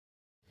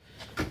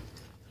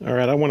All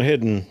right, I went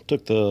ahead and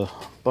took the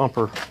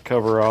bumper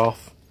cover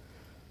off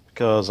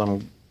because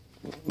I'm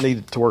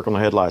needed to work on the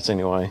headlights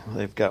anyway.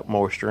 They've got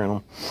moisture in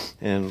them,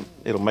 and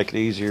it'll make it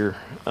easier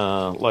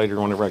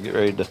later whenever I get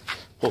ready to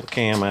pull the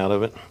cam out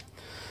of it.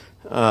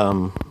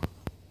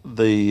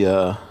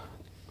 The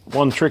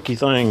one tricky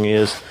thing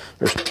is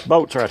there's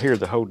bolts right here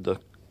that hold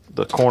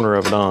the corner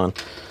of it on,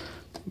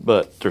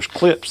 but there's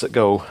clips that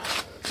go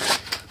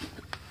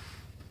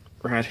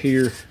right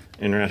here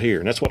and right here,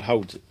 and that's what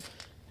holds it.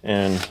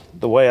 And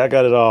the way I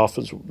got it off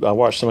is I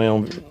watched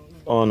somebody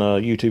on a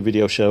YouTube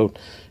video showed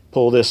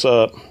pull this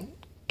up,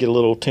 get a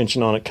little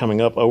tension on it coming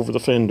up over the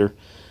fender,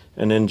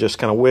 and then just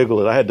kind of wiggle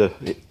it. I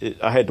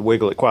had to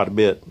wiggle it quite a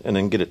bit and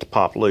then get it to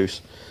pop loose.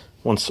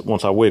 Once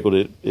I wiggled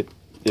it,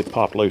 it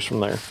popped loose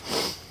from there.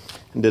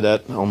 And did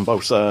that on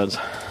both sides.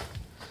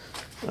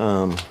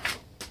 And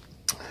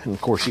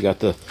of course you got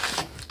the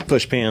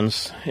push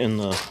pins in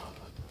the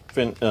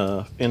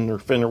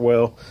fender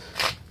well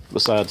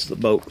besides the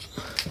bolts.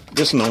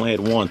 This one only had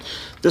one.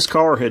 This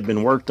car had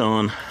been worked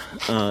on.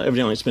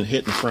 Evidently it's been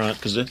hit in the front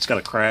because it's got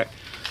a crack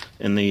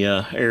in the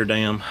air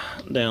dam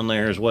down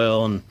there as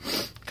well, and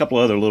a couple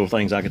other little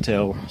things I could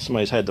tell.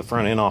 Somebody's had the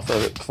front end off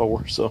of it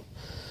before, so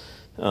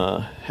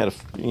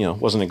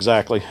wasn't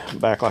exactly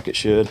back like it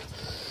should.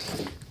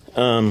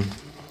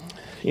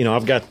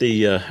 I've got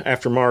the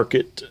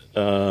aftermarket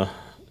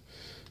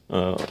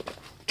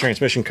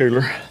transmission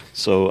cooler,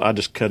 so I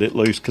just cut it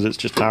loose because it's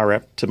just tie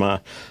wrapped to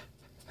my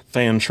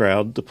fan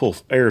shroud to pull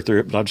air through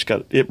it, but I just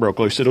got it broke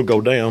loose. It'll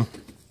go down.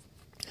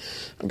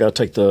 I've got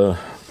to take the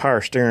power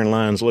steering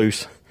lines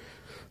loose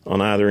on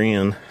either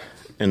end,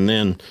 and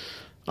then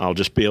I'll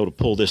just be able to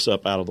pull this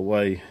up out of the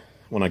way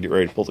when I get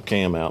ready to pull the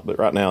cam out. But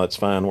right now it's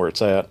fine where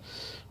it's at.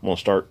 I'm going to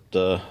start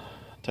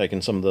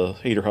taking some of the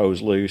heater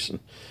hose loose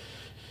and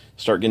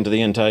start getting to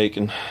the intake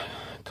and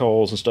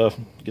coils and stuff,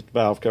 get the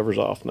valve covers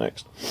off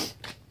next.